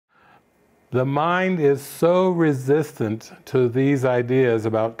The mind is so resistant to these ideas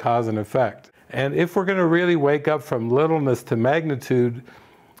about cause and effect. And if we're going to really wake up from littleness to magnitude,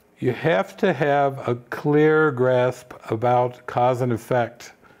 you have to have a clear grasp about cause and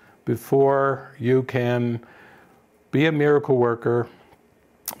effect before you can be a miracle worker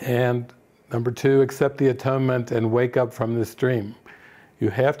and, number two, accept the atonement and wake up from this dream. You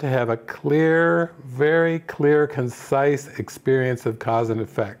have to have a clear, very clear, concise experience of cause and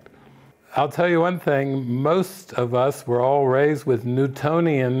effect. I'll tell you one thing, most of us were all raised with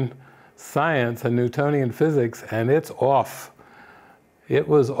Newtonian science and Newtonian physics, and it's off. It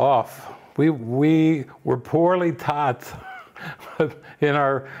was off. We were poorly taught in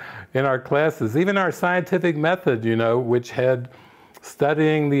our classes. Even our scientific method, you know, which had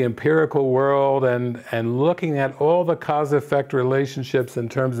studying the empirical world and looking at all the cause-effect relationships in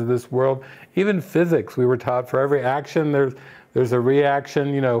terms of this world. Even physics, we were taught for every action there's a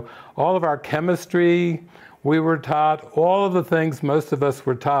reaction. You know, all of our chemistry, we were taught. All of the things most of us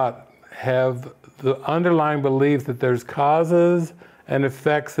were taught have the underlying belief that there's causes and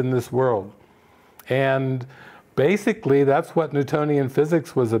effects in this world. And basically, that's what Newtonian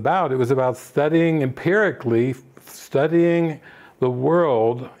physics was about. It was about studying empirically, studying the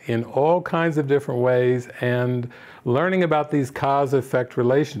world in all kinds of different ways and learning about these cause-effect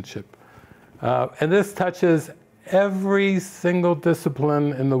relationship. And this touches every single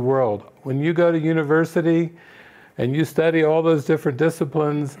discipline in the world. When you go to university and you study all those different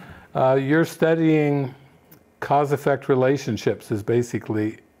disciplines, you're studying cause-effect relationships is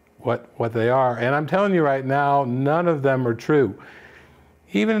basically what they are. And I'm telling you right now, none of them are true.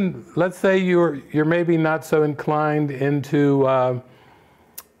 Even, let's say you're maybe not so inclined into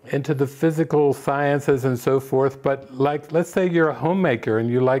the physical sciences and so forth, but like, let's say you're a homemaker and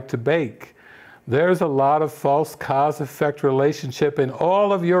you like to bake. There's a lot of false cause-effect relationship in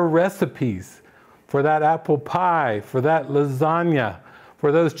all of your recipes for that apple pie, for that lasagna,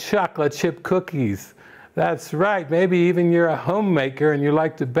 for those chocolate chip cookies. That's right, maybe even you're a homemaker and you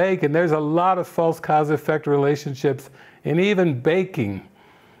like to bake, and there's a lot of false cause-effect relationships in even baking,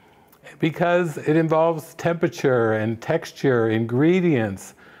 because it involves temperature and texture,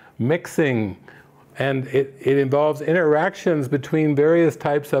 ingredients, mixing, and it involves interactions between various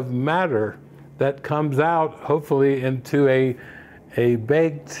types of matter that comes out, hopefully, into a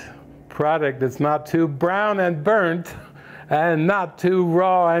baked product that's not too brown and burnt and not too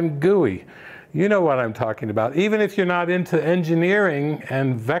raw and gooey. You know what I'm talking about. Even if you're not into engineering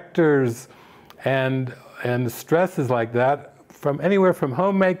and vectors and stresses like that, from anywhere from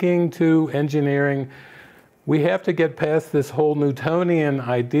homemaking to engineering, we have to get past this whole Newtonian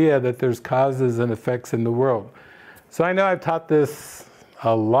idea that there's causes and effects in the world. So I know I've taught this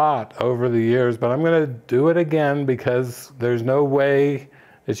a lot over the years, but I'm going to do it again because there's no way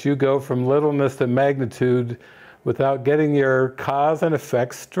that you go from littleness to magnitude without getting your cause and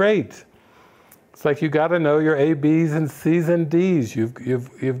effect straight. It's like you got to know your A, B's, and C's and D's.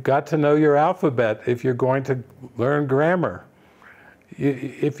 You've got to know your alphabet if you're going to learn grammar.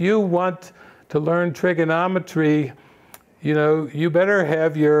 If you want to learn trigonometry, you know, you better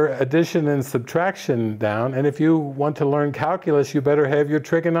have your addition and subtraction down. And if you want to learn calculus, you better have your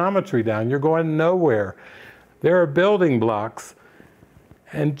trigonometry down. You're going nowhere. There are building blocks.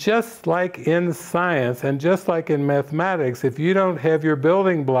 And just like in science and just like in mathematics, if you don't have your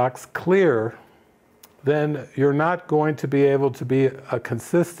building blocks clear, then you're not going to be able to be a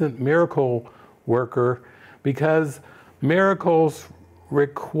consistent miracle worker, because miracles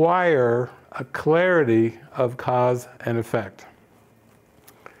require a clarity of cause and effect.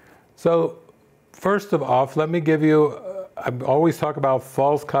 So first of all, let me give you, I always talk about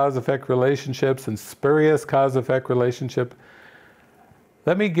false cause-effect relationships and spurious cause-effect relationship.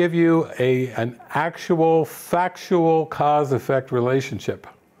 Let me give you an actual, factual cause-effect relationship.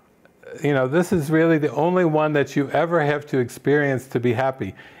 You know, this is really the only one that you ever have to experience to be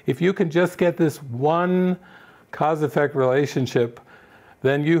happy. If you can just get this one cause-effect relationship,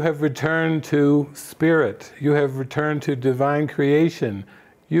 then you have returned to spirit. You have returned to divine creation.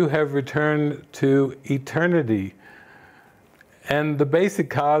 You have returned to eternity. And the basic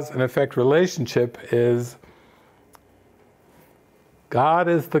cause and effect relationship is God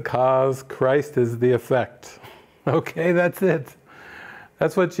is the cause, Christ is the effect. Okay, that's it.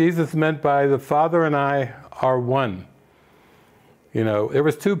 That's what Jesus meant by the Father and I are one. You know, there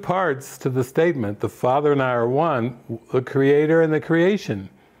was two parts to the statement. The Father and I are one, the Creator and the creation.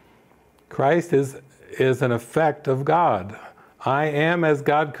 Christ is an effect of God. I am as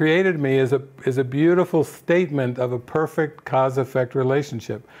God created me is a beautiful statement of a perfect cause-effect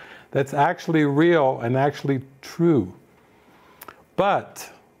relationship that's actually real and actually true. But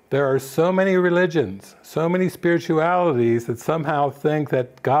There are so many religions, so many spiritualities that somehow think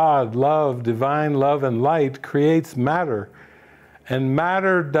that God, love, divine love and light creates matter. And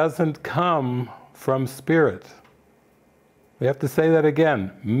matter doesn't come from spirit. We have to say that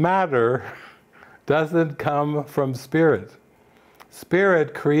again. Matter doesn't come from spirit.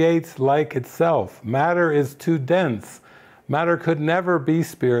 Spirit creates like itself. Matter is too dense. Matter could never be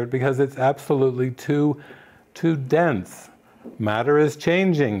spirit because it's absolutely too dense. Matter is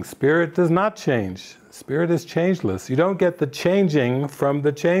changing. Spirit does not change. Spirit is changeless. You don't get the changing from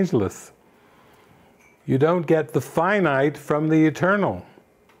the changeless. You don't get the finite from the eternal.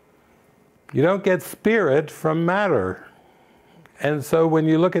 You don't get spirit from matter. And so when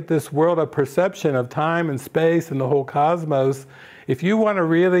you look at this world of perception of time and space and the whole cosmos, if you want to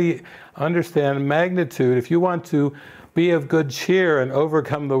really understand magnitude, if you want to be of good cheer and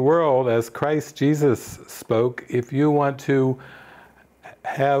overcome the world as Christ Jesus spoke, if you want to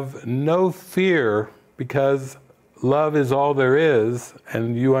have no fear because love is all there is,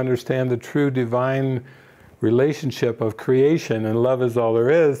 and you understand the true divine relationship of creation and love is all there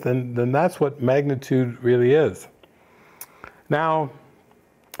is, then that's what magnitude really is. Now,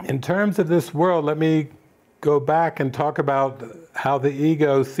 in terms of this world, let me go back and talk about how the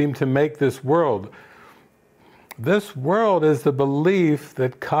ego seemed to make this world. This world is the belief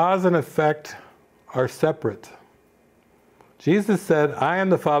that cause and effect are separate. Jesus said, I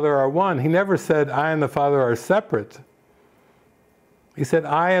and the Father are one. He never said, I and the Father are separate. He said,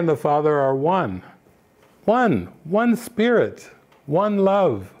 I and the Father are one. One spirit, one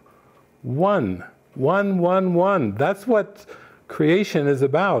love, one. That's what creation is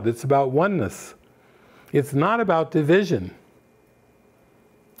about. It's about oneness. It's not about division.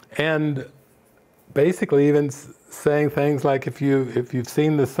 And basically even saying things like if you've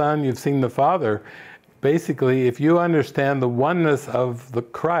seen the Son, you've seen the Father. Basically, if you understand the oneness of the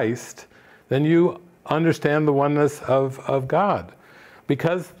Christ, then you understand the oneness of God.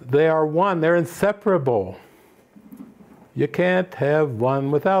 Because they are one, they're inseparable. You can't have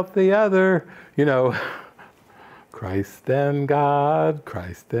one without the other. You know, Christ and God,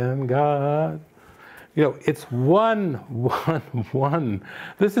 Christ and God. You know, it's one.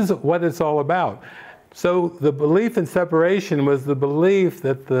 This is what it's all about. So the belief in separation was the belief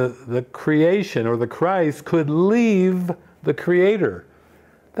that the creation or the Christ could leave the Creator.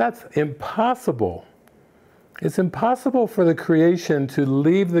 That's impossible. It's impossible for the creation to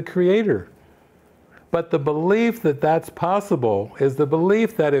leave the Creator. But the belief that that's possible is the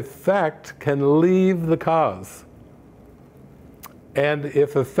belief that effect can leave the cause. And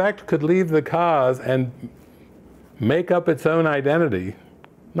if effect could leave the cause and make up its own identity,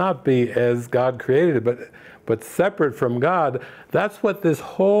 not be as God created it, but separate from God, that's what this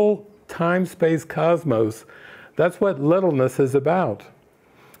whole time-space cosmos, that's what littleness is about.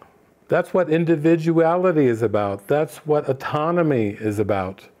 That's what individuality is about. That's what autonomy is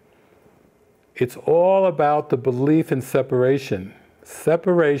about. It's all about the belief in separation.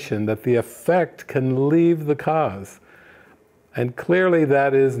 Separation, that the effect can leave the cause. And clearly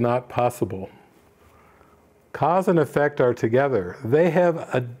that is not possible. Cause and effect are together. They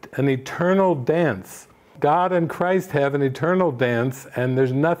have an eternal dance. God and Christ have an eternal dance, and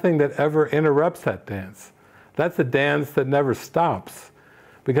there's nothing that ever interrupts that dance. That's a dance that never stops,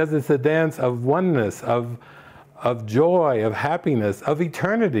 because it's a dance of oneness, of joy, of happiness, of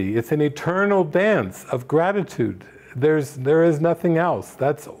eternity. It's an eternal dance of gratitude. There is nothing else.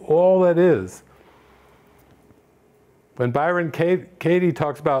 That's all it is. When Byron Katie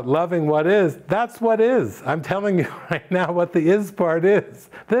talks about loving what is, that's what is. I'm telling you right now what the is part is.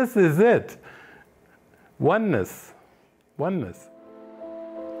 This is it. Oneness. Oneness.